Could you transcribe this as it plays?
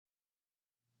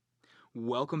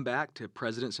Welcome back to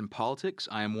Presidents in Politics.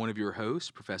 I am one of your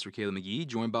hosts, Professor Caleb McGee,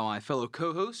 joined by my fellow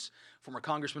co-hosts, former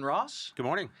Congressman Ross. Good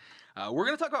morning. We're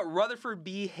going to talk about Rutherford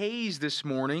B Hayes this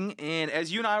morning, and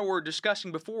as you and I were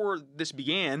discussing before this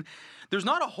began, there's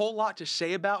not a whole lot to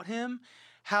say about him.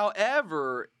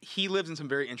 However, he lives in some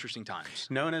very interesting times.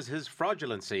 Known as his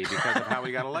fraudulency because of how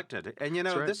he got elected. And, you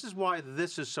know, right. This is why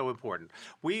this is so important.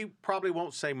 We probably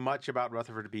won't say much about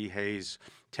Rutherford B Hayes'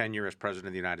 tenure as President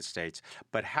of the United States,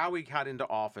 but how he got into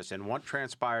office and what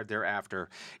transpired thereafter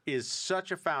is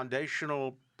such a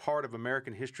foundational part of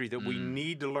American history that we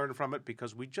need to learn from it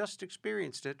because we just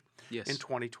experienced it in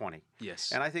 2020.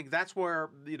 Yes. And I think that's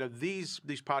where, these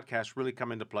podcasts really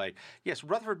come into play. Yes,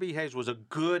 Rutherford B Hayes was a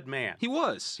good man. He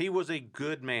was. He was a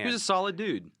good man. He was a solid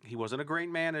dude. He wasn't a great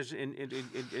man as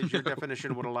your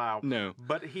definition would allow. No.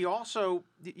 But he also,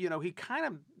 he kind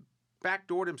of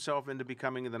backdoored himself into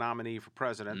becoming the nominee for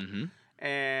president. Mm-hmm.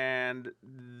 And,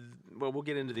 well, we'll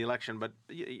get into the election, but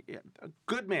a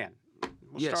good man.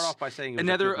 We'll start off by saying he was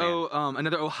another a good man.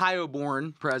 another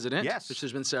Ohio-born president. Yes. Which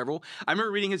there's been several. I remember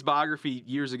reading his biography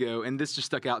years ago, and this just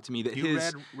stuck out to me. That You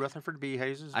read Rutherford B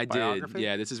Hayes' biography? did.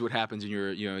 Yeah, this is what happens when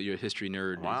you're a history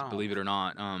nerd. Wow. Believe it or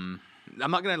not. I'm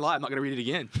not gonna lie. I'm not gonna read it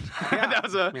again. that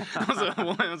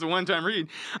was a one-time read.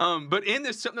 But in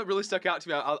this, something that really stuck out to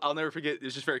me, I'll never forget.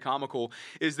 It's just very comical.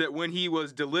 Is that when he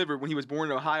was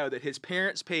born in Ohio, that his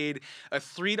parents paid a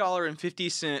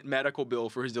 $3.50 medical bill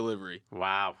for his delivery.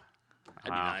 Wow.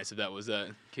 That'd be nice if that was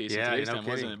the case in Yeah, today's no time,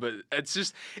 kidding. wasn't it? But it's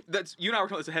just, you and I were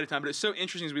talking about this ahead of time, but it's so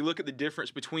interesting as we look at the difference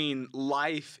between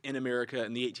life in America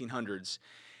in the 1800s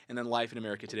and then life in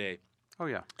America today. Oh,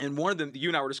 yeah. And one of them, you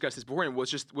and I were discussing this before,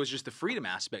 was just the freedom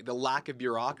aspect, the lack of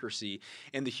bureaucracy,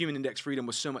 and the human index freedom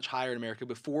was so much higher in America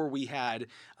before we had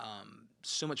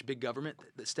so much big government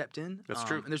that stepped in. That's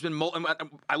true. And there's been,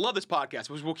 I love this podcast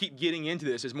because we'll keep getting into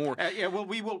this as more. Well,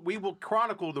 we will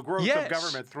chronicle the growth of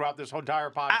government throughout this whole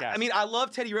entire podcast. I love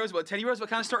Teddy Roosevelt. Teddy Roosevelt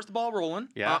kind of starts the ball rolling.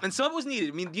 Yeah. And some of it was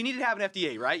needed. I mean, you need to have an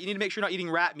FDA, right? You need to make sure you're not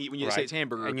eating rat meat when you say it's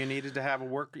hamburger. And you needed to have a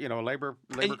labor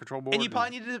control board. And you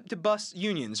probably needed to bust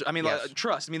unions. I mean,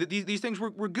 trust. I mean, these things were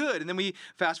good. And then we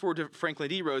fast forward to Franklin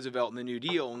D. Roosevelt and the New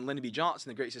Deal and Lyndon B. Johnson,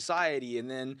 the Great Society, and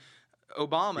then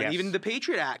Obama, and even the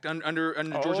Patriot Act under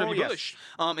George W. Bush.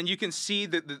 And you can see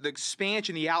the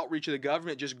expansion, the outreach of the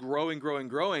government just growing.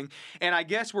 And I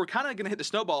guess we're kind of going to hit the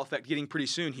snowball effect getting pretty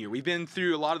soon here. We've been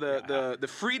through a lot of the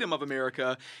freedom of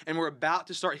America, and we're about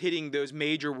to start hitting those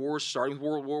major wars, starting with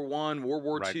World War I, World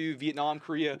War II, Vietnam,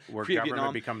 Korea, where Vietnam,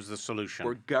 government becomes the solution.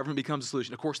 Where government becomes the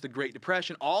solution. Of course, the Great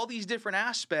Depression, all these different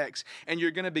aspects, and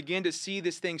you're going to begin to see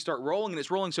this thing start rolling, and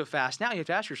it's rolling so fast now you have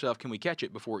to ask yourself, can we catch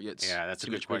it before it gets that's a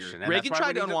too good much question. bigger? Reagan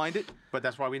tried to unwind it. But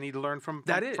that's why we need to learn from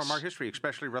our history,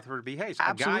 especially Rutherford B. Hayes,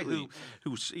 Absolutely. a guy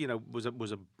who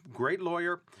was a great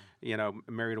lawyer.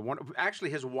 Married a woman. Actually,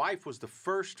 his wife was the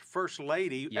first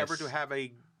lady ever to have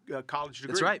a college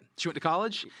degree. That's right. She went to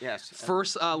college. Yes.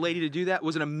 First lady to do that.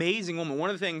 Was an amazing woman. One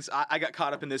of the things I got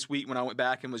caught up in this week when I went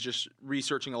back and was just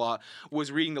researching a lot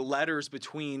was reading the letters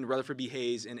between Rutherford B.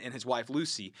 Hayes and his wife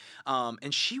Lucy.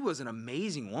 And she was an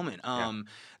amazing woman.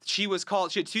 She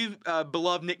had two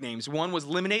beloved nicknames. One was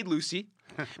Lemonade Lucy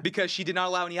because she did not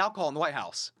allow any alcohol in the White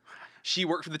House. She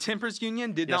worked for the Temperance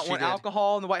Union, did not want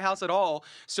alcohol in the White House at all.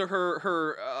 So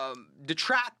her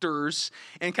detractors,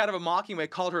 in kind of a mocking way,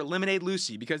 called her Lemonade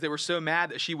Lucy because they were so mad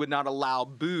that she would not allow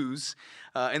booze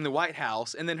in the White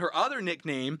House. And then her other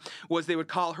nickname was they would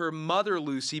call her Mother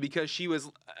Lucy because she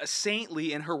was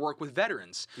saintly in her work with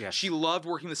veterans. Yes. She loved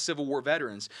working with Civil War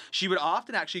veterans. She would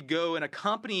often actually go and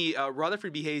accompany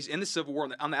Rutherford B. Hayes in the Civil War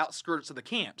on the outskirts of the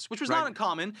camps, which was not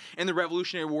uncommon in the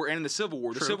Revolutionary War and in the Civil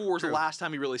War. The Civil War is the last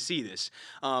time you really see this.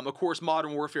 Of course,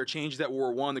 modern warfare changes that.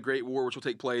 World War I, the Great War, which will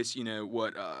take place,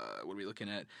 what are we looking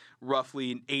at?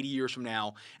 Roughly 80 years from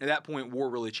now. And at that point, war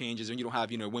really changes, and you don't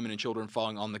have, women and children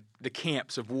falling on the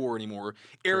camps of war anymore.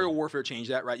 Aerial warfare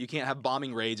changed that, right? You can't have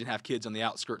bombing raids and have kids on the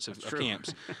outskirts of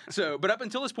camps. But up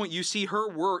until this point, you see her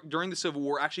work during the Civil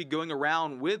War actually going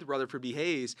around with Rutherford B.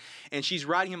 Hayes, and she's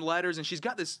writing him letters, and she's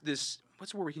got this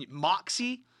what's the word we can use?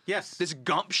 Moxie. Yes. This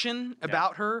gumption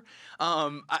about her.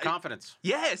 Confidence.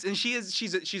 Yes, and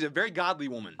she's a very godly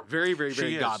woman. Very, very,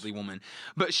 very godly woman.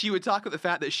 But she would talk about the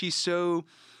fact that she so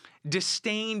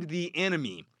disdained the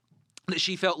enemy that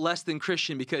she felt less than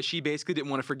Christian because she basically didn't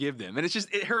want to forgive them. And it's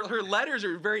just, her letters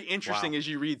are very interesting as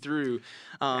you read through.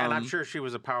 And I'm sure she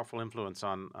was a powerful influence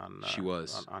on she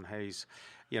was. on Hayes.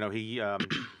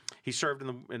 He served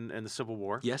in the Civil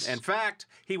War. Yes. In fact,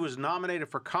 he was nominated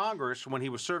for Congress when he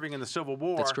was serving in the Civil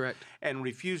War. That's correct. And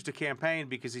refused to campaign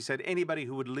because he said anybody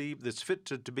who would leave that's fit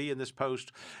to be in this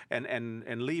post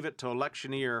and leave it to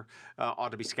election year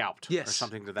ought to be scalped. Yes. Or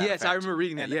something to that Yes, effect. I remember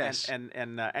reading that.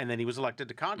 And then he was elected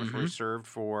to Congress where he served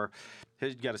for.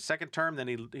 He got a second term. Then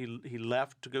he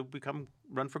left to go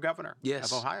run for governor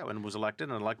of Ohio and was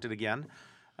elected again.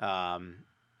 And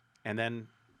then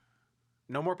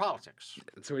no more politics.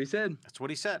 That's what he said. That's what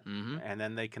he said. And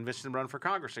then they convinced him to run for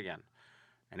Congress again.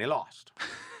 And he lost.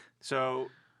 So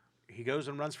he goes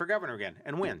and runs for governor again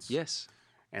and wins. Yes.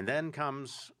 And then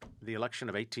comes the election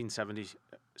of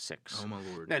 1876. Oh my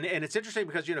Lord! And it's interesting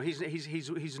because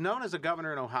he's known as a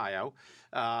governor in Ohio.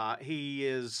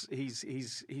 He's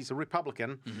a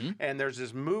Republican, and there's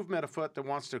this movement afoot that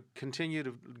wants to continue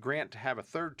to Grant to have a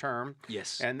third term.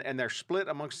 Yes. And they're split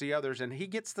amongst the others, and he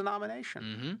gets the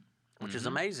nomination. Which is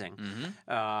amazing,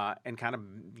 and kind of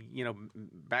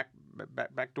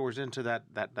backdoors into that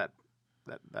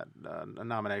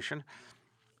nomination.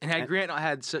 And had Grant not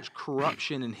had such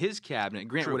corruption in his cabinet,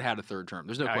 Grant would have had a third term.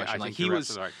 There's no question. I Like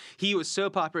think he was so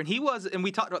popular, and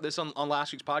we talked about this on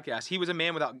last week's podcast. He was a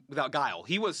man without guile.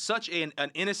 He was such an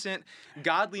innocent,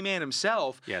 godly man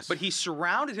himself. Yes. But he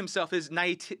surrounded himself his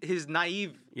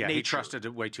naive. Yeah, nature. he trusted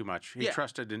it way too much. He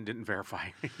trusted and didn't verify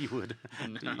he would.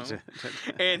 No.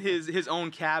 And his own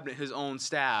cabinet, his own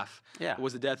staff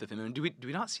was the death of him. And do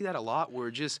we not see that a lot where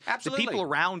just Absolutely. the people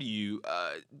around you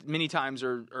many times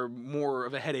are more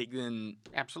of a headache than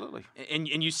Absolutely. And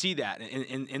you see that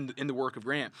in the work of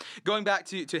Grant. Going back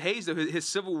to Hayes, though, his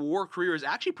Civil War career is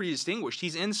actually pretty distinguished.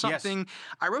 He's in something. Yes.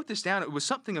 I wrote this down. It was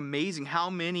something amazing how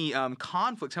many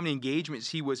conflicts, how many engagements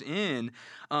he was in.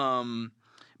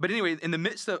 But anyway, in the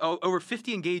midst of over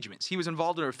 50 engagements, he was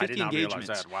involved in over 50 engagements.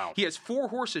 Realize that. Wow. He has 4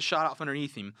 horses shot off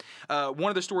underneath him. One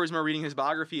of the stories I'm reading his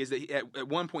biography is that at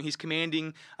one point he's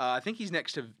commanding, I think he's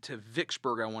next to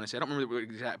Vicksburg, I want to say. I don't remember what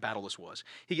exact battle this was.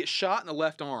 He gets shot in the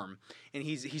left arm, and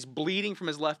he's bleeding from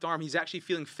his left arm. He's actually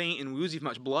feeling faint and woozy from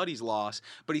how much blood he's lost,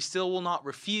 but he still will not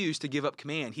refuse to give up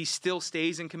command. He still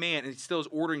stays in command, and he still is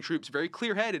ordering troops very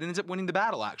clear-headed and ends up winning the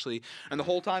battle, actually. And the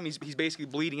whole time he's basically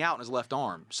bleeding out in his left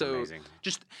arm. So amazing.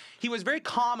 He was very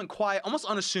calm and quiet, almost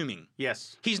unassuming.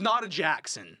 Yes. He's not a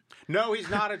Jackson. No, he's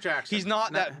not a Jackson. He's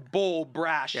not that bold,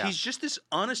 brash. Yeah. He's just this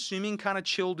unassuming kind of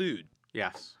chill dude.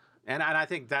 Yes. And I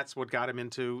think that's what got him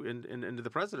into the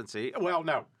presidency. Well,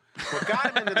 no. What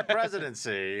got him into the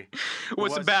presidency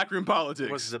was the backroom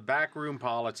politics. Was the backroom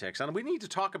politics. And we need to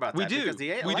talk about that. Because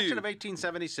the election of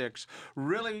 1876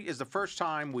 really is the first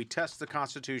time we test the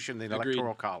Constitution in the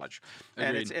Electoral College.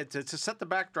 And it's to set the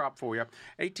backdrop for you.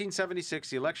 1876,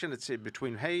 the election, it's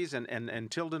between Hayes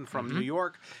and Tilden from New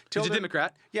York. He's a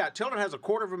Democrat. Yeah, Tilden has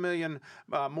 250,000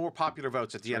 more popular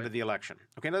votes at the end of the election.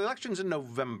 Okay, now the election's in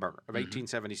November of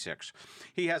 1876.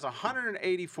 He has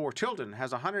 184, Tilden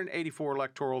has 184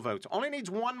 electoral votes. Only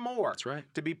needs one more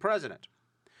to be president.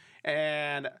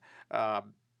 And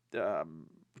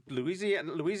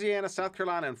Louisiana, South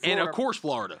Carolina, and Florida. And of course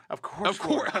Florida. Of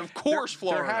course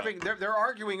Florida. They're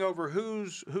arguing over who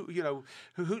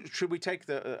should we take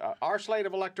our slate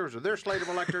of electors or their slate of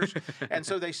electors. And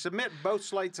so they submit both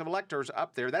slates of electors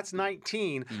up there. That's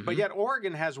 19. But yet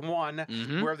Oregon has one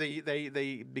where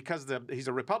because he's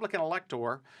a Republican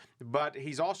elector, but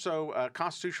he's also a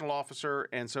constitutional officer,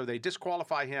 and so they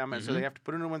disqualify him, and so they have to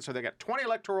put in a one. So they got 20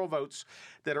 electoral votes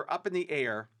that are up in the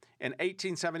air in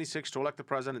 1876 to elect the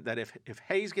president, that if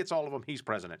Hayes gets all of them, he's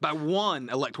president. By one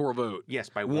electoral vote. Yes,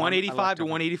 by 185 to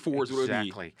 184 is what it would be.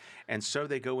 Exactly. And so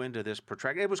they go into this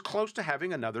protracted. It was close to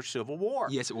having another civil war.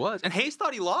 Yes, it was. And Hayes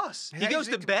thought he lost. He goes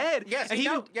to bed. Yes, and he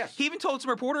even told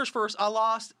some reporters first, I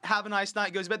lost, have a nice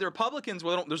night, goes to bed. The Republicans,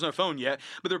 there's no phone yet,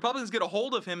 but the Republicans get a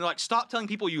hold of him and like, stop telling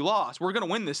people you lost. We're going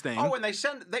to win this thing. Oh, and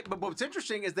but what's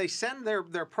interesting is they send their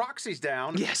proxies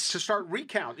down to start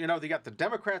recount. They got the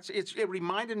Democrats. It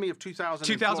reminded me of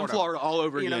 2000 Florida all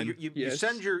over again. You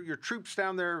send your troops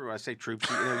down there. I say troops.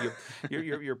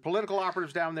 Your political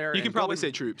operatives down there. You can probably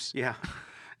say troops. Yeah.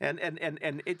 And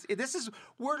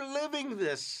we're living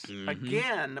this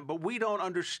again, but we don't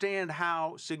understand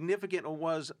how significant it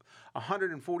was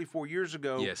 144 years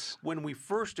ago when we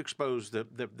first exposed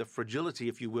the fragility,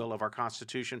 if you will, of our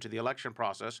Constitution to the election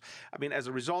process. I mean, as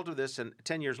a result of this, and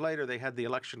 10 years later, they had the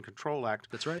Election Control Act.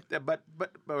 That's right. But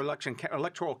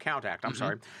Electoral Count Act. I'm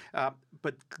sorry.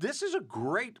 But this is a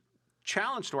great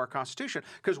challenge to our Constitution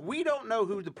because we don't know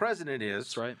who the president is.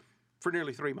 That's right. for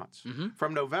nearly 3 months.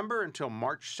 From November until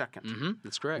March 2nd.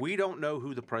 That's correct. We don't know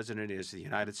who the president is of the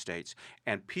United States,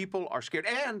 and people are scared.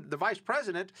 And the vice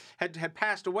president had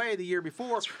passed away the year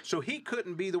before, so he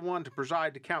couldn't be the one to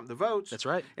preside to count the votes. That's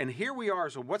right. And here we are,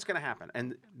 so what's going to happen?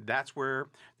 And that's where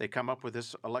they come up with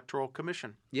this electoral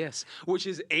commission. Yes, which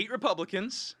is 8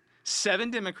 Republicans, 7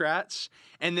 Democrats,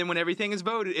 and then when everything is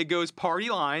voted, it goes party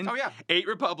line. Oh, yeah. 8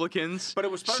 Republicans, But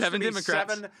it was supposed 7 to be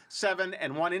Democrats. 7,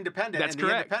 and 1 independent. That's and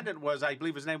correct. The independent was, I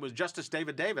believe his name was Justice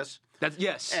David Davis.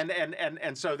 Yes.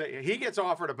 And so he gets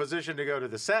offered a position to go to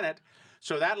the Senate.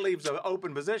 So that leaves an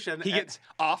open position. He gets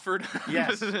offered.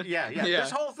 Yes, yeah.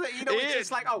 This whole thing,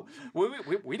 it's like, oh,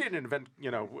 we didn't invent,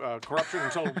 corruption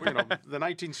until, the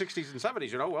 1960s and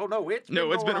 70s. Well, no, it's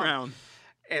been around.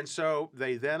 And so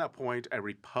they then appoint a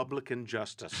Republican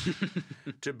justice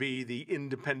to be the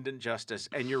independent justice.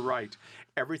 And you're right,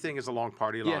 everything is along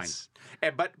party line. Yes.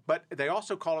 But they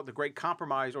also call it the Great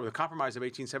Compromise or the Compromise of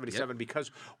 1877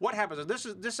 because what happens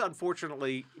is this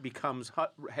unfortunately becomes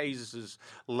Hayes'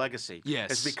 legacy.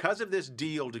 Yes. It's because of this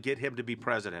deal to get him to be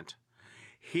president.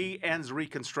 He ends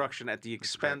Reconstruction at the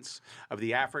expense of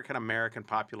the African-American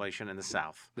population in the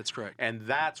South. That's correct. And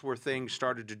that's where things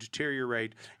started to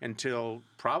deteriorate until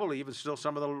probably even still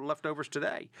some of the leftovers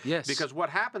today. Yes. Because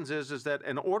what happens is that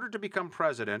in order to become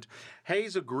president,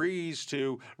 Hayes agrees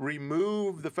to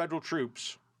remove the federal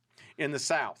troops in the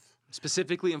South.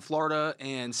 Specifically in Florida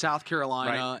and South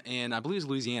Carolina, and I believe it was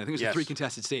Louisiana. I think it was the 3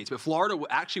 contested states. But Florida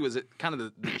actually was kind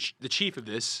of the chief of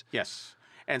this. Yes.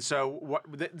 And so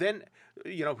then,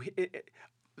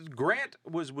 Grant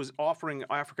was offering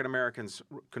African Americans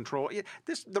control.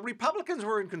 The Republicans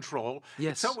were in control.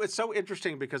 Yes. It's so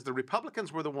interesting because the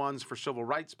Republicans were the ones for civil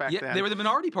rights back then. They were the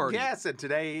minority party. Yes, and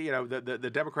today, the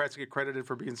Democrats get credited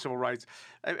for being civil rights.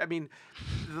 I mean,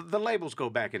 the labels go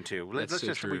back into.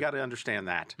 We got to understand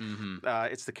that.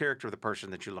 It's the character of the person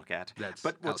that you look at.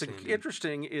 But what's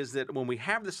interesting is that when we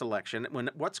have this election,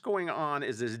 what's going on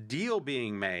is this deal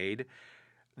being made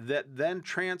that then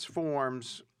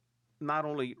transforms not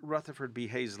only Rutherford B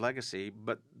Hayes' legacy,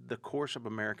 but the course of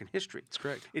American history. That's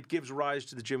correct. It gives rise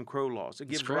to the Jim Crow laws. It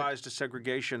gives rise to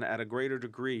segregation at a greater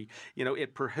degree.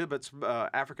 It prohibits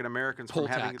African Americans from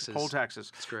having poll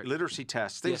taxes, literacy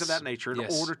tests, things of that nature, in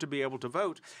order to be able to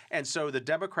vote. And so the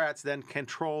Democrats then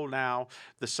control now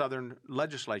the Southern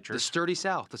legislature. The sturdy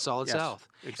South, the solid South.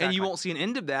 Exactly. And you won't see an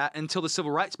end of that until the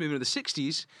Civil Rights Movement of the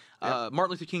 60s. Martin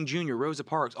Luther King Jr., Rosa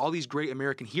Parks, all these great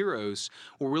American heroes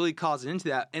will really cause it into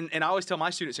that. And I always tell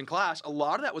my students in class, a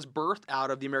lot of that was birthed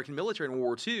out of the American military in World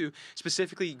War II,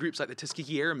 specifically groups like the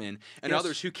Tuskegee Airmen and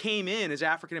others who came in as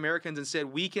African Americans and said,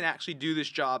 we can actually do this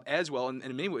job as well, and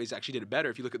in many ways actually did it better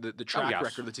if you look at the track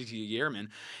record of the Tuskegee Airmen.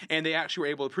 And they actually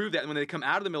were able to prove that. And when they come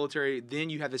out of the military, then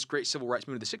you have this great civil rights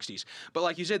movement of the 60s. But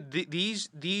like you said,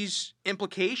 these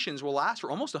implications will last for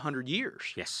almost 100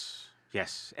 years.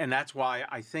 Yes, and that's why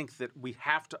I think that we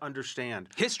have to understand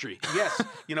history. Yes,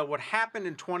 what happened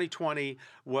in 2020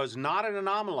 was not an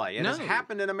anomaly. It has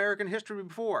happened in American history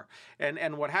before.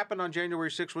 And what happened on January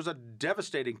 6th was a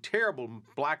devastating, terrible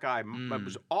black eye. It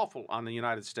was awful on the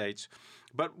United States.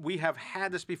 But we have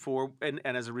had this before, and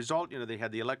as a result, they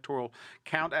had the Electoral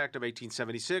Count Act of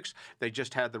 1876. They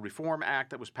just had the Reform Act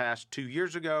that was passed 2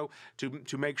 years ago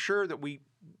to make sure that we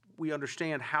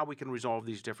understand how we can resolve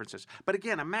these differences. But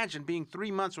again, imagine being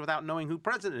 3 months without knowing who the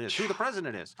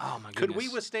president is. Oh, my goodness. Could we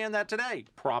withstand that today?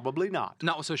 Probably not.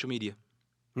 Not with social media.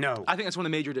 No. I think that's one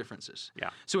of the major differences. Yeah.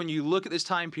 So when you look at this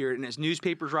time period, and it's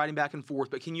newspapers writing back and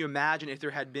forth, but can you imagine if there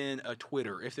had been a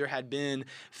Twitter, if there had been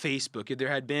Facebook, if there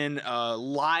had been a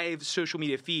live social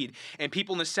media feed, and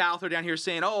people in the South are down here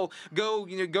saying, "Oh, go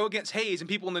against Hayes," and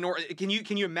people in the North, can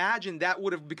you imagine that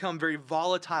would have become very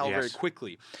volatile very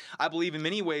quickly? I believe in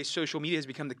many ways social media has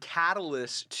become the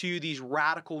catalyst to these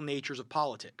radical natures of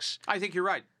politics. I think you're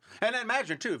right. And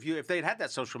imagine, too, if they'd had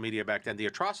that social media back then, the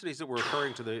atrocities that were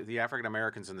occurring to the African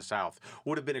Americans in the South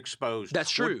would have been exposed. That's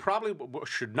true. Probably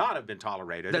should not have been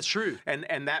tolerated. That's true.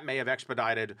 And that may have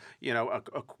expedited, a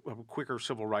quicker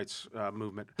civil rights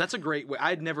movement. That's a great way.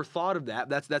 I'd never thought of that.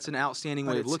 That's an outstanding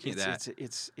way of looking at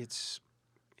that.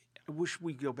 I wish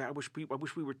we go back. I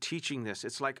wish we were teaching this.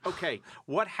 It's like, okay,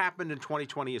 what happened in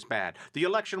 2020 is bad. The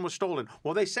election was stolen.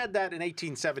 Well, they said that in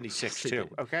 1876 too.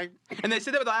 Okay, and they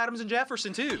said that with Adams and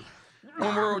Jefferson too.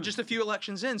 When we're just a few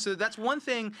elections in. So that's one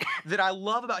thing that I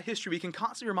love about history. We can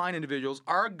constantly remind individuals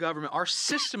our government, our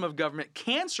system of government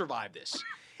can survive this.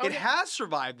 It has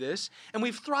survived this, and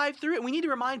we've thrived through it. We need to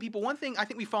remind people, one thing I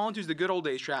think we fall into is the good old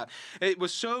days trap. It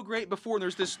was so great before, and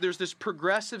there's this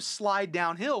progressive slide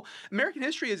downhill. American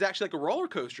history is actually like a roller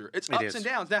coaster. It's ups and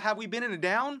downs. Now, have we been in a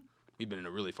down? we've been in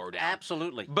a really far down.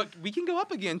 Absolutely. But we can go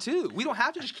up again, too. We don't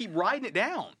have to just keep riding it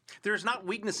down. There's not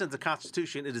weakness in the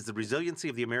Constitution. It is the resiliency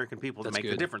of the American people that make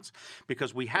the difference.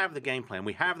 Because we have the game plan.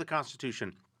 We have the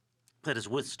Constitution that has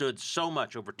withstood so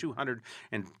much over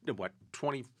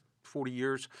 220, 40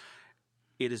 years.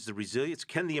 It is the resilience.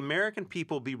 Can the American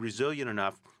people be resilient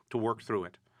enough to work through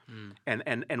it?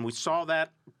 And we saw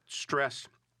that stress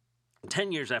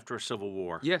 10 years after a civil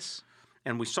war. Yes.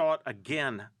 And we saw it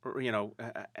again,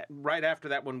 right after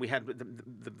that when we had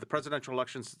the presidential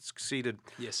elections that succeeded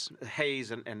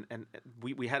Hayes, and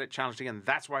we had it challenged again.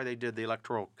 That's why they did the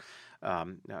Electoral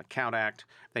Count Act.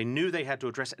 They knew they had to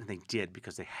address it, and they did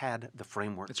because they had the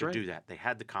framework to do that. They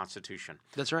had the Constitution.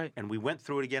 That's right. And we went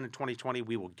through it again in 2020.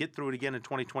 We will get through it again in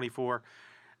 2024.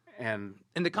 And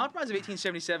in the Compromise of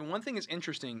 1877, one thing that's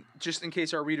interesting, just in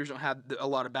case our readers don't have a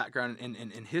lot of background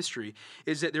in history,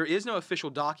 is that there is no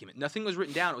official document. Nothing was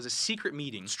written down. It was a secret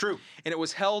meeting. It's true. And it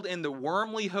was held in the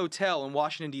Wormley Hotel in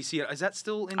Washington, D.C. Is that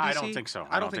still in D.C.? I don't think so.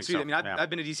 I don't think so. I mean, I've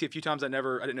been to D.C. a few times. I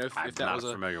didn't know if that was I'm not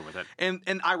familiar with it.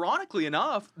 And ironically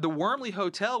enough, the Wormley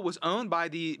Hotel was owned by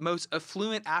the most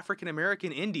affluent African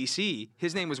American in D.C.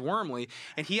 His name was Wormley,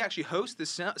 and he actually hosts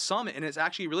this summit, and it's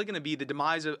actually really going to be the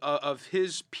demise of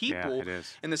his people. Yeah, it is.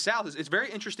 In the South. It's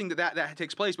very interesting that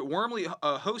takes place, but Wormley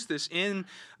hosts this in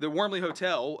the Wormley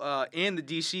Hotel in the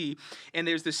D.C., and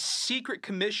there's this secret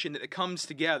commission that comes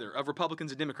together of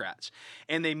Republicans and Democrats,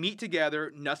 and they meet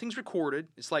together. Nothing's recorded.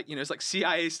 It's like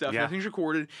CIA stuff. Yeah. Nothing's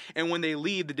recorded, and when they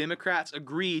leave, the Democrats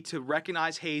agree to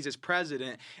recognize Hayes as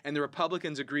president, and the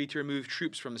Republicans agree to remove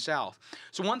troops from the South.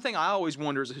 So one thing I always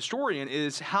wonder as a historian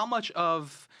is how much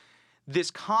of this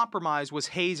compromise was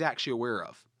Hayes actually aware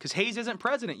of? Because Hayes isn't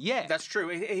president yet. That's true.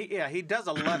 He does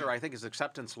a letter, I think his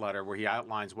acceptance letter, where he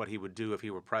outlines what he would do if he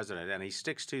were president, and he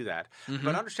sticks to that.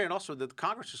 But understand also that the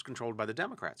Congress is controlled by the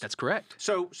Democrats. That's correct.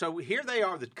 So here they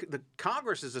are. The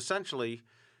Congress is essentially,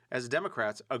 as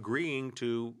Democrats, agreeing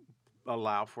to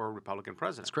allow for a Republican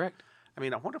president. That's correct. I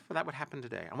mean, I wonder if that would happen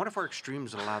today. I wonder if our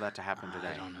extremes would allow that to happen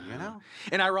today. I don't know. You know?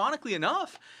 And ironically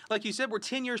enough, like you said, we're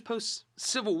 10 years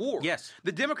post-Civil War. Yes.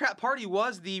 The Democrat Party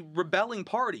was the rebelling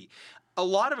party. A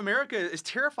lot of America is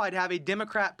terrified to have a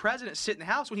Democrat president sit in the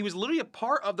House when he was literally a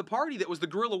part of the party that was the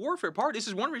guerrilla warfare party. This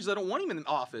is one reason I don't want him in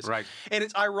office. Right. And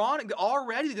it's ironic that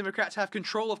already the Democrats have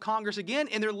control of Congress again,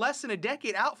 and they're less than a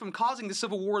decade out from causing the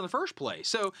Civil War in the first place.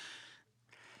 So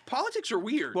politics are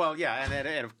weird. Well, yeah, and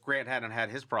if Grant hadn't had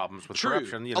his problems with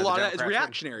corruption, a lot of that is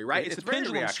reactionary, right? It's the very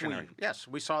pendulum reactionary. swing. Yes,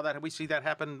 we saw that. We see that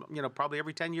happen. Probably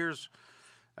every 10 years,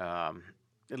 at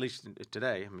least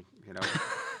today. I mean,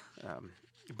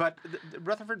 But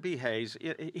Rutherford B Hayes,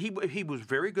 he was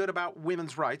very good about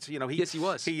women's rights. Yes, he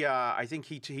was. I think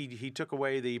he took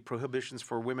away the prohibitions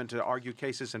for women to argue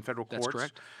cases in federal courts.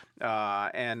 That's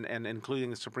correct. And including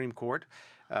the Supreme Court.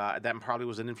 That probably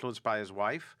was an influence by his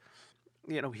wife.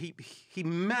 He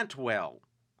meant well.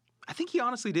 I think he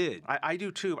honestly did. I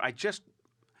do too.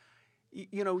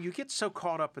 You get so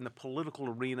caught up in the political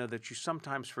arena that you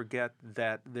sometimes forget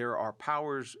that there are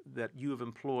powers that you have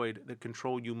employed that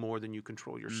control you more than you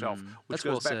control yourself. Which That's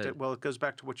goes well back said. to it goes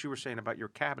back to what you were saying about your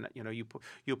cabinet.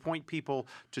 You appoint people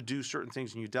to do certain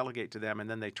things and you delegate to them, and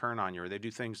then they turn on you or they do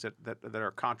things that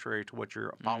are contrary to what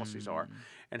your policies are.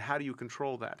 And how do you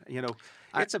control that?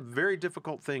 It's a very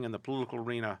difficult thing in the political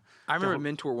arena. I remember a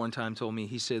mentor one time told me,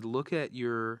 he said, look at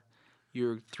your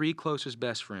 3 closest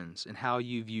best friends and how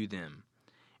you view them,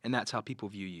 and that's how people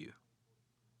view you.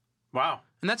 Wow.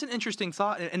 And that's an interesting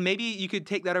thought, and maybe you could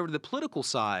take that over to the political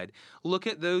side. Look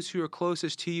at those who are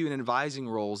closest to you in advising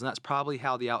roles, and that's probably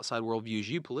how the outside world views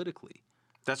you politically.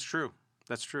 That's true.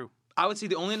 That's true. I would say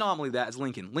the only anomaly of that is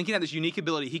Lincoln. Lincoln had this unique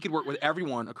ability. He could work with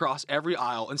everyone across every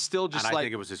aisle and still just I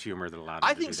think it was his humor that allowed him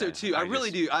I to think do so that. too. I really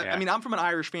do. I mean, I'm from an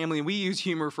Irish family, and we use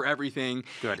humor for everything.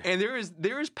 Good. And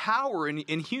there is power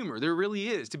in humor. There really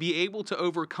is. To be able to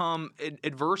overcome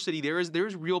adversity, there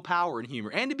is real power in humor,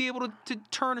 and to be able to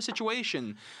turn a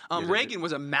situation. Reagan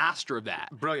was a master of that.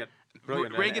 Brilliant.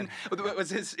 Reagan was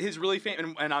his really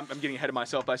famous, and I'm getting ahead of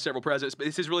myself by several presidents, but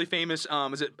it's his really famous.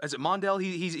 Is it Mondale?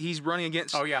 He's running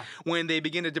against. Oh yeah. When they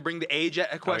begin to bring the age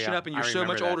question up, and you're so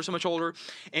much older,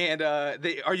 and are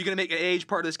you going to make an age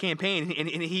part of this campaign? And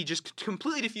he just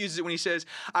completely diffuses it when he says,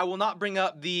 "I will not bring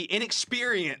up the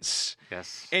inexperience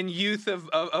and youth of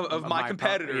my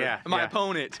competitor, my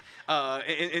opponent,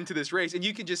 into this race." And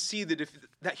you can just see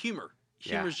that humor.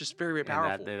 humor is just very, very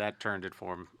powerful. And that turned it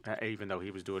for him, even though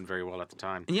he was doing very well at the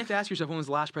time. And you have to ask yourself, when was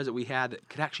the last president we had that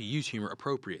could actually use humor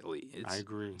appropriately? I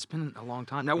agree. It's been a long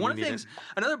time. Now, one of the things,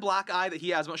 another black eye that he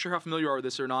has, I'm not sure how familiar you are with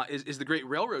this or not, is the Great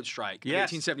Railroad Strike in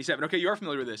 1877. Okay, you are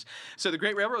familiar with this. So the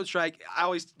Great Railroad Strike, I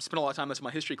always spend a lot of time in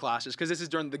my history classes because this is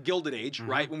during the Gilded Age,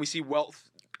 right, when we see wealth.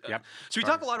 Yep. So we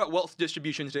talk a lot about wealth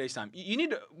distribution in today's time. You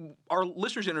need our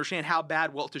listeners to understand how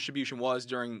bad wealth distribution was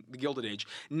during the Gilded Age.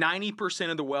 90%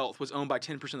 of the wealth was owned by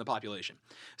 10% of the population.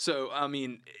 So I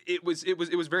mean, it was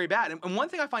very bad. And one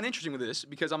thing I find interesting with this,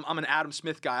 because I'm an Adam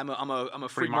Smith guy, I'm a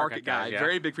free market guy,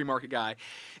 very big free market guy,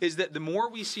 is that the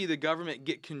more we see the government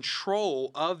get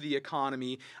control of the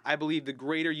economy, I believe the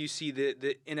greater you see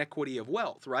the inequity of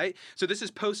wealth. Right. So this is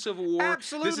post-Civil War.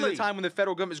 Absolutely. This is a time when the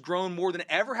federal government has grown more than it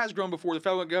ever has grown before. The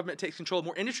federal government takes control of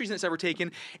more industries than it's ever taken,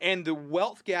 and the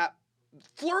wealth gap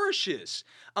flourishes.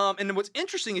 And what's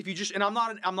interesting, if you just, and I'm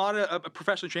not a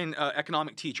professionally trained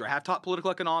economic teacher. I have taught political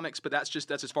economics, but that's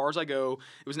as far as I go.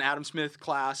 It was an Adam Smith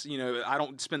class. You know, I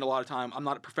don't spend a lot of time. I'm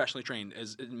not professionally trained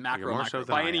as macro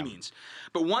by any means.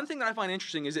 But one thing that I find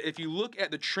interesting is that if you look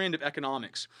at the trend of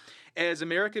economics, as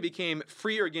America became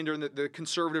freer again during the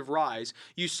conservative rise,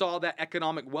 you saw that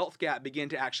economic wealth gap begin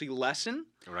to actually lessen.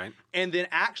 Right. And then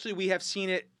actually we have seen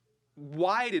it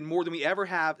widen more than we ever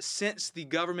have since the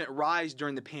government rise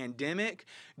during the pandemic,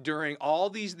 during all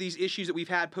these issues that we've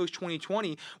had post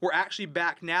 2020. We're actually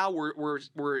back now. We're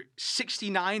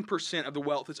 69% of the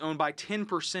wealth is owned by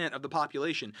 10% of the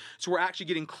population. So we're actually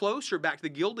getting closer back to the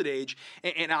Gilded Age.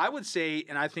 And I would say,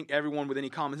 and I think everyone with any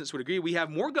common sense would agree, we have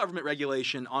more government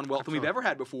regulation on wealth than we've ever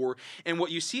had before. And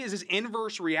what you see is this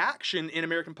inverse reaction in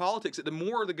American politics, that the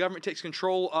more the government takes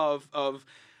control of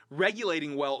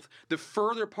regulating wealth, the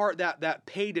further apart that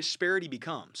pay disparity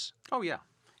becomes. Oh, yeah.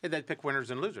 And they'd pick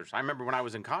winners and losers. I remember when I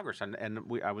was in Congress and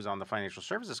I was on the Financial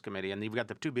Services Committee, and you've got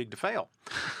the too big to fail.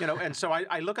 You know, and so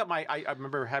I look at I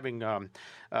remember having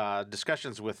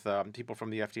discussions with people from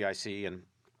the FDIC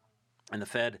and the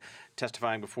Fed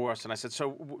testifying before us, and I said,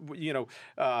 so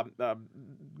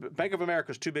Bank of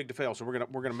America is too big to fail, so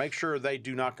we're gonna make sure they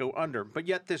do not go under. But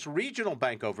yet this regional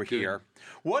bank over here,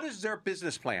 what is their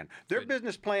business plan? Their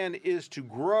business plan is to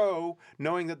grow,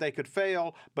 knowing that they could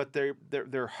fail, but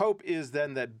their hope is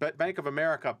then that Bank of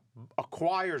America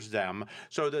acquires them,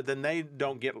 so that then they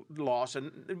don't get lost,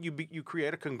 and you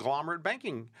create a conglomerate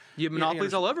banking. You have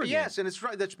monopolies all over again. Yes, and it's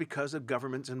right. That's because of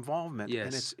government's involvement.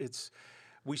 Yes, and it's.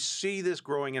 We see this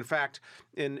growing. In fact,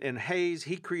 in Hayes,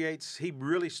 he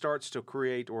really starts to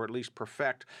create, or at least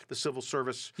perfect, the civil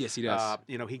service. Yes, he does.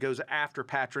 He goes after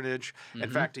patronage. Mm-hmm.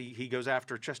 In fact, he goes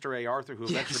after Chester A. Arthur, who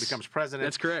eventually becomes president.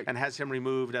 That's correct. And has him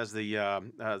removed as the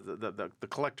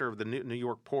collector of the New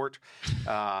York port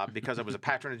because it was a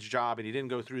patronage job, and he didn't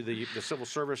go through the civil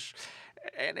service.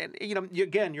 And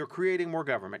again, you're creating more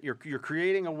government. You're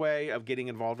creating a way of getting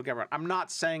involved with government. I'm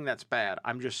not saying that's bad.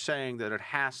 I'm just saying that it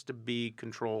has to be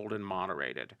controlled and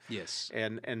moderated. Yes.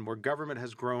 And where government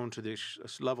has grown to this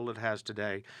level it has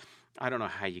today, I don't know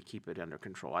how you keep it under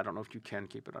control. I don't know if you can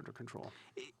keep it under control.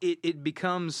 It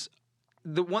becomes.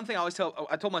 The one thing I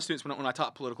told my students when I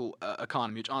taught political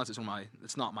economy, which honestly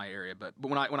it's not my area, but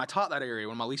when I taught that area,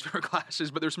 one of my least favorite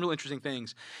classes, but there's some really interesting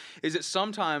things, is that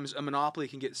sometimes a monopoly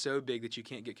can get so big that you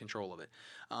can't get control of it.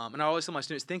 And I always tell my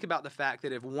students, think about the fact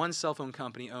that if one cell phone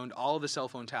company owned all of the cell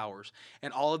phone towers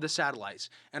and all of the satellites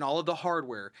and all of the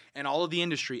hardware and all of the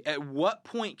industry, at what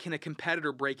point can a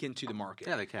competitor break into the market?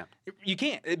 Yeah, they can't. You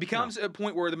can't. It becomes a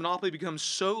point where the monopoly becomes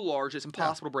so large it's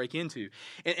impossible to break into.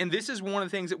 And this is one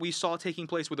of the things that we saw taking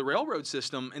place with the railroad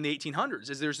system in the 1800s,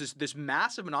 is there's this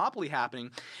massive monopoly happening.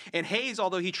 And Hayes,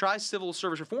 although he tries civil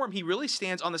service reform, he really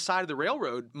stands on the side of the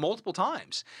railroad multiple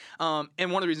times. And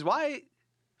one of the reasons why,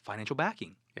 financial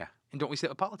backing. Yeah. And don't we say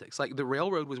that with politics? Like, the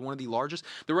railroad was one of the largest.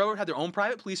 The railroad had their own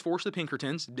private police force, the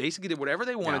Pinkertons, basically did whatever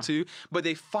they wanted to, but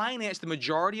they financed the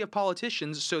majority of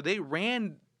politicians, so they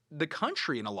ran the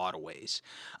country in a lot of ways.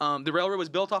 The railroad was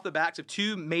built off the backs of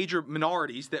two major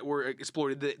minorities that were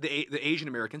exploited, the Asian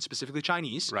Americans, specifically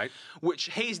Chinese, right? Which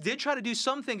Hayes did try to do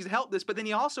some things to help this, but then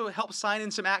he also helped sign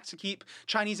in some acts to keep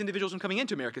Chinese individuals from coming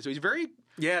into America. So he's very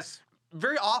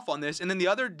off on this. And then the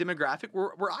other demographic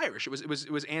were Irish. It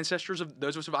was ancestors of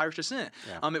those of us of Irish descent.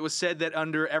 Yeah. It was said that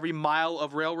under every mile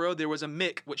of railroad there was a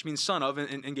Mick, which means son of,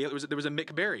 and Gaelic there was a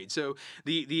Mick buried. So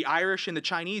the Irish and the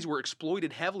Chinese were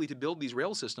exploited heavily to build these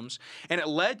rail systems, and it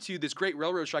led to this great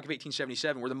railroad strike of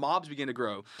 1877, where the mobs began to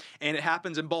grow. And it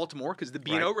happens in Baltimore because the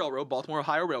B&O Railroad, Baltimore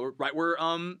Ohio Railroad, right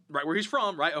where he's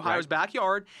from, right, Ohio's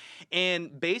backyard,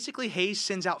 and basically Hayes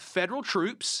sends out federal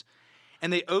troops.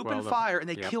 And they open fire, and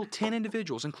they kill 10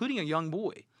 individuals, including a young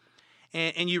boy.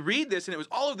 And you read this, and it was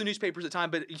all over the newspapers at the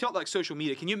time, but you talk like social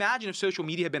media. Can you imagine if social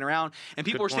media had been around and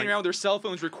people were standing around with their cell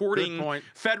phones recording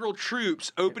federal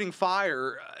troops opening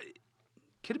fire?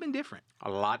 Could have been different. A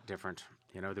lot different.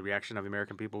 The reaction of the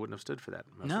American people wouldn't have stood for that,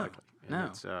 most likely.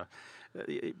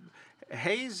 And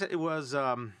Hayes was...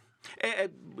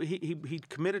 he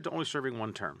committed to only serving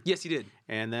one term. Yes, he did.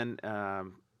 And then,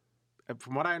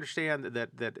 from what I understand, that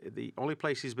the only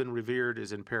place he's been revered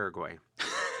is in Paraguay,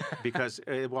 because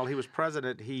while he was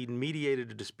president, he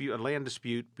mediated a land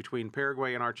dispute between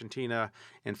Paraguay and Argentina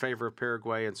in favor of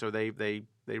Paraguay, and so they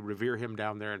revere him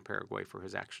down there in Paraguay for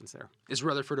his actions there. Is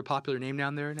Rutherford a popular name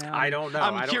down there now? I don't know.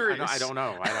 I'm curious. I don't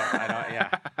know. Yeah.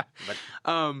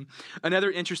 But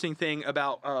another interesting thing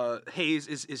about Hayes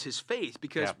is his faith,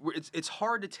 because it's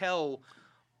hard to tell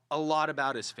a lot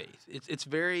about his faith. It's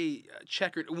very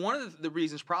checkered. One of the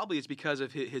reasons probably is because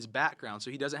of his background.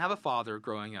 So he doesn't have a father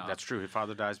growing up. That's true. His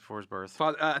father dies before his birth.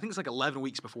 I think it's like 11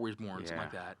 weeks before he was born, something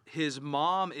like that. His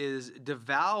mom is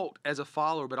devout as a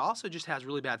follower, but also just has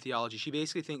really bad theology. She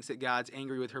basically thinks that God's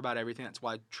angry with her about everything. That's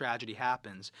why tragedy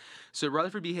happens. So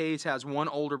Rutherford B Hayes has one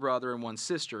older brother and one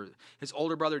sister. His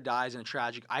older brother dies in a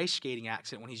tragic ice skating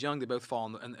accident when he's young. They both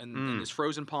fall in this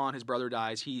frozen pond. His brother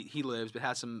dies. He lives, but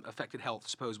has some affected health,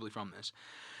 supposedly, from this.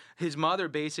 His mother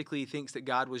basically thinks that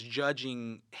God was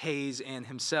judging Hayes and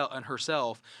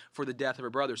herself for the death of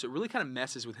her brother. So it really kind of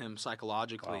messes with him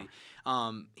psychologically.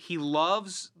 Wow. He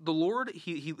loves the Lord.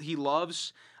 He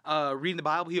loves reading the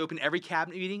Bible. He opened every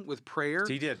cabinet meeting with prayer.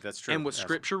 He did. That's true. And with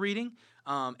scripture reading.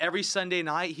 Every Sunday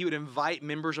night, he would invite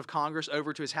members of Congress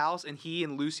over to his house, and he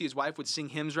and Lucy, his wife, would sing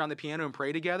hymns around the piano and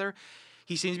pray together.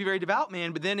 He seems to be a very devout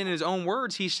man, but then in his own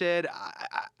words, he said,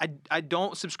 I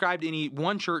don't subscribe to any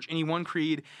one church, any one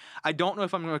creed. I don't know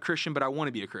if I'm a Christian, but I want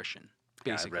to be a Christian,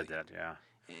 basically. Yeah, I read that,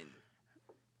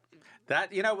 yeah.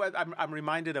 That, I'm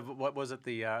reminded of, what was it,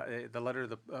 the letter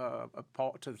of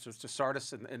Paul to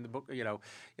Sardis in the book,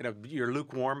 you're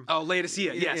lukewarm. Oh,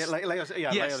 Laodicea, yes.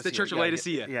 Laodicea. The church of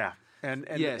Laodicea. Yeah. And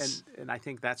yes. and I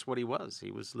think that's what he was.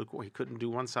 He was lukewarm. He couldn't do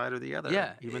one side or the other.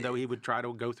 Yeah. Even though he would try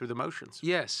to go through the motions.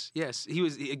 Yes. He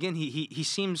was, again, he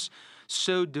seems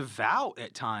so devout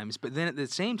at times, but then at the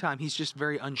same time, he's just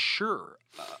very unsure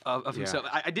of himself.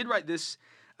 I did write this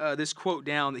quote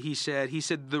down that he said,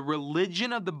 the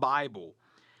religion of the Bible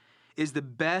is the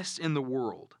best in the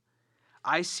world.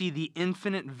 I see the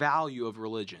infinite value of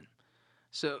religion.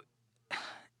 So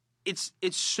it's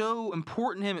so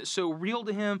important to him, it's so real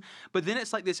to him, but then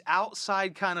it's like this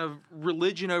outside kind of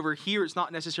religion over here. It's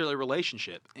not necessarily a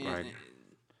relationship. And right.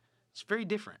 It's very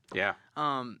different. Yeah.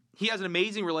 He has an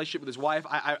amazing relationship with his wife.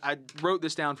 I wrote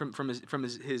this down from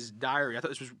his diary. I thought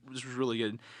this was really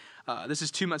good. This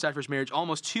is 2 months after his marriage,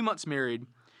 almost 2 months married.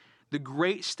 The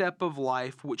great step of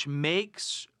life which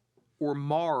makes or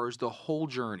mars the whole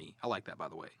journey. I like that, by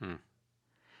the way.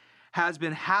 Has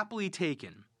been happily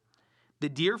taken. The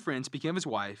dear friend, speaking of his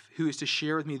wife, who is to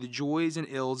share with me the joys and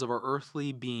ills of our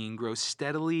earthly being, grows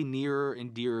steadily nearer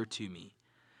and dearer to me.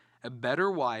 A better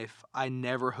wife I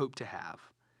never hope to have.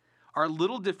 Our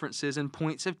little differences in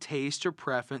points of taste or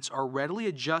preference are readily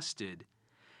adjusted,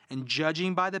 and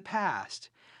judging by the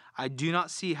past, I do not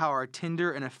see how our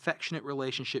tender and affectionate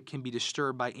relationship can be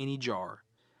disturbed by any jar.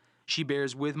 She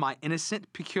bears with my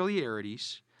innocent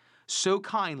peculiarities, so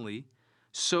kindly,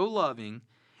 so loving,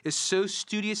 is so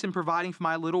studious in providing for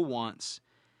my little wants,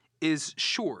 is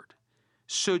short,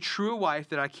 so true a wife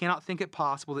that I cannot think it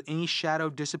possible that any shadow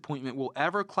of disappointment will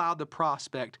ever cloud the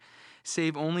prospect,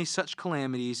 save only such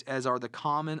calamities as are the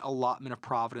common allotment of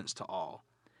providence to all.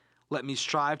 Let me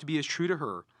strive to be as true to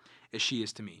her as she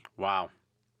is to me. Wow.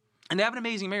 And they have an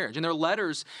amazing marriage. And their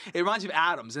letters, it reminds me of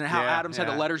Adam's and how Adam's had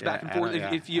the letters back and forth.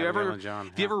 If you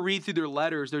ever read through their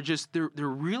letters, they're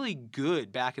really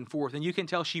good back and forth. And you can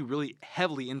tell she really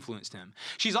heavily influenced him.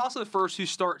 She's also the first who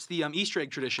starts the Easter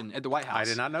egg tradition at the White House. I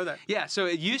did not know that. Yeah, so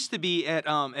it used to be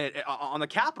on the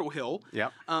Capitol Hill.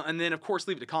 Yep. And then, of course,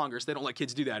 leave it to Congress. They don't let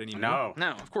kids do that anymore.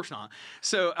 No, of course not.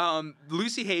 So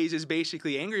Lucy Hayes is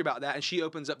basically angry about that, and she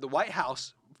opens up the White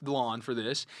House lawn for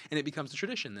this, and it becomes the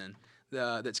tradition then.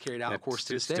 That's carried out, of course,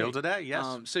 to this day. Still today,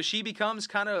 yes. So she becomes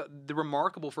kind of the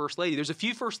remarkable first lady. There's a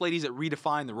few first ladies that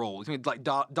redefine the role, like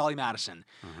Dolly Madison,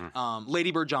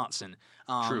 Lady Bird Johnson.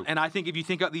 True. And I think if you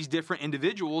think about these different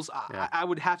individuals, I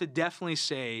would have to definitely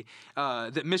say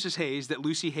that Mrs. Hayes, that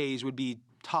Lucy Hayes would be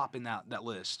top in that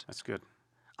list. That's good.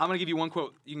 I'm going to give you one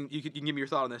quote. You can give me your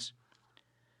thought on this.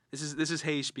 This is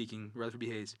Hayes speaking, Rutherford B.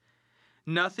 Hayes.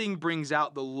 Nothing brings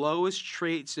out the lowest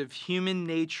traits of human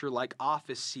nature like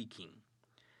office-seeking.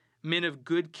 Men of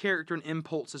good character and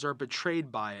impulses are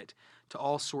betrayed by it to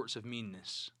all sorts of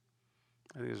meanness.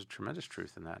 I think there's a tremendous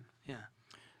truth in that. Yeah.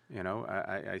 You know,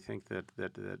 I think that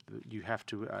you have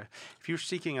to, if you're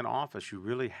seeking an office, you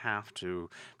really have to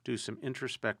do some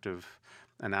introspective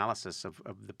analysis of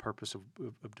the purpose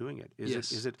of doing it.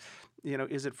 Is it, you know,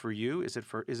 is it for you? Is it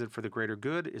for the greater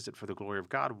good? Is it for the glory of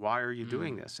God? Why are you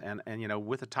doing this? And you know,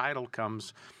 with a title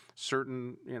comes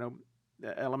certain, you know,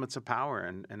 elements of power,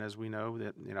 and as we know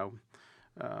that, you know,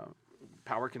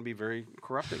 power can be very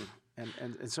corrupting.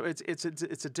 And so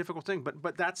it's a difficult thing,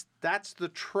 but that's the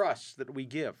trust that we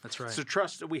give. That's right. It's the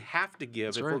trust that we have to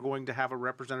give if we're going to have a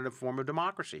representative form of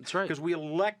democracy. That's right. Because we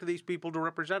elect these people to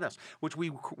represent us, which we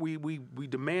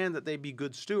demand that they be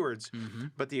good stewards.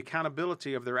 But the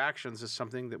accountability of their actions is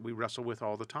something that we wrestle with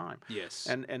all the time. Yes.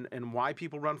 And why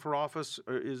people run for office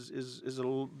is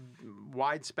a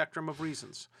wide spectrum of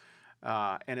reasons.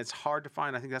 And it's hard to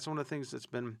find. I think that's one of the things that's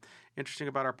been interesting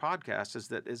about our podcast is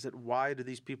that why do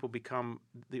these people become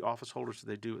the office holders that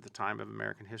they do at the time of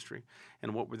American history,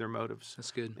 and what were their motives?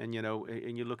 That's good. And you know,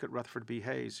 and you look at Rutherford B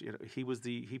Hayes. You know,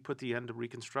 he put the end to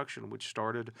Reconstruction, which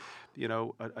started, you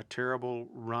know, a terrible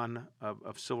run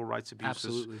of civil rights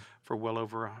abuses for well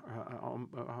over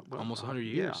almost 100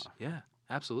 years. Yeah.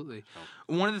 Absolutely.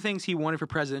 One of the things he wanted for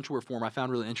presidential reform I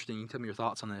found really interesting, you can tell me your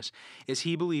thoughts on this, is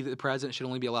he believed that the president should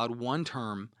only be allowed one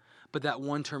term, but that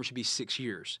one term should be 6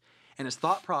 years. And his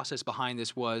thought process behind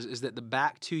this is that the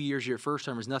back 2 years of your first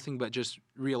term is nothing but just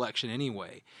re-election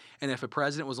anyway. And if a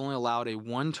president was only allowed a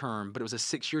one term, but it was a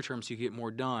 6-year term so you could get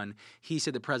more done, he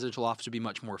said the presidential office would be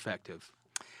much more effective.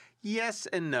 Yes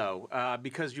and no,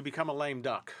 because you become a lame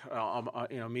duck,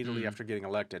 you know, immediately after getting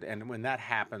elected, and when that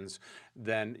happens,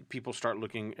 then people start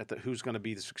looking at who's going to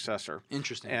be the successor.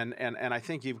 Interesting. And I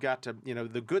think you've got to, you know,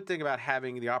 the good thing about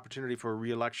having the opportunity for a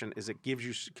re-election is it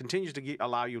continues to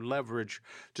allow you leverage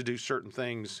to do certain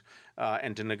things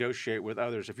and to negotiate with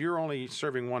others. If you're only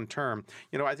serving one term,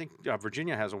 you know, I think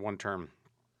Virginia has a one-term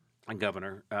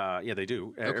governor. Yeah, they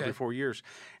do every 4 years,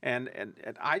 and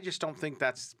I just don't think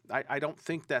that's I don't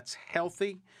think that's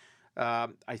healthy.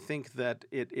 I think that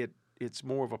it's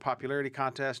more of a popularity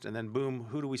contest, and then boom,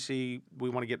 who do we see we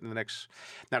want to get in the next?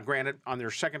 Now, granted, on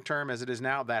their second term, as it is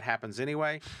now, that happens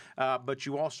anyway. But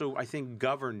you also, I think,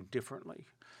 govern differently.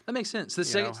 That makes sense.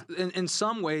 In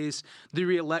some ways, the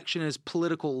re-election is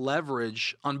political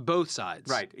leverage on both sides.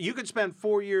 Right. You could spend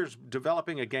 4 years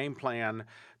developing a game plan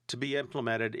to be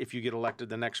implemented if you get elected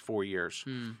the next 4 years,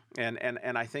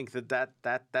 and I think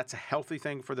that's a healthy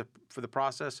thing for the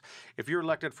process. If you're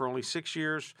elected for only 6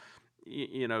 years,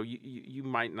 you know, you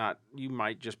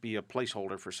might just be a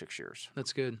placeholder for 6 years.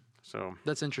 That's good. So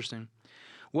that's interesting.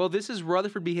 Well, this is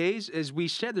Rutherford B Hayes. As we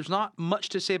said, there's not much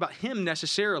to say about him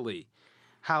necessarily.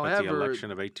 However, the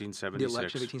election of 1876. The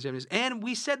election of 1876. And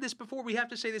we said this before. We have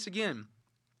to say this again.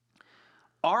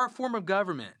 Our form of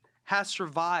government has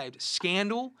survived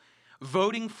scandal,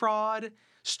 voting fraud,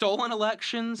 stolen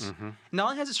elections. Not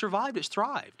only has it survived, it's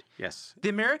thrived. Yes. The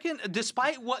American,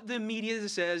 despite what the media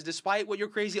says, despite what your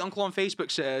crazy uncle on Facebook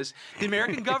says, the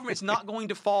American government's not going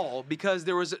to fall because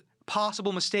there was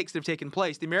possible mistakes that have taken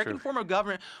place. The American form of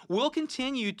government will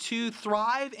continue to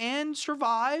thrive and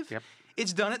survive. Yep.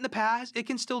 It's done it in the past. It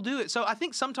can still do it. So I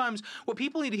think sometimes what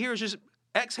people need to hear is just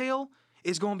exhale.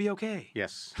 It's going to be okay.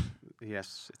 Yes.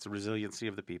 Yes, it's the resiliency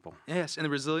of the people. Yes, and the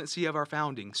resiliency of our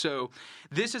founding. So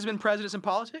this has been Presidents in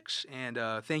Politics, and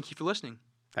thank you for listening.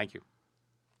 Thank you.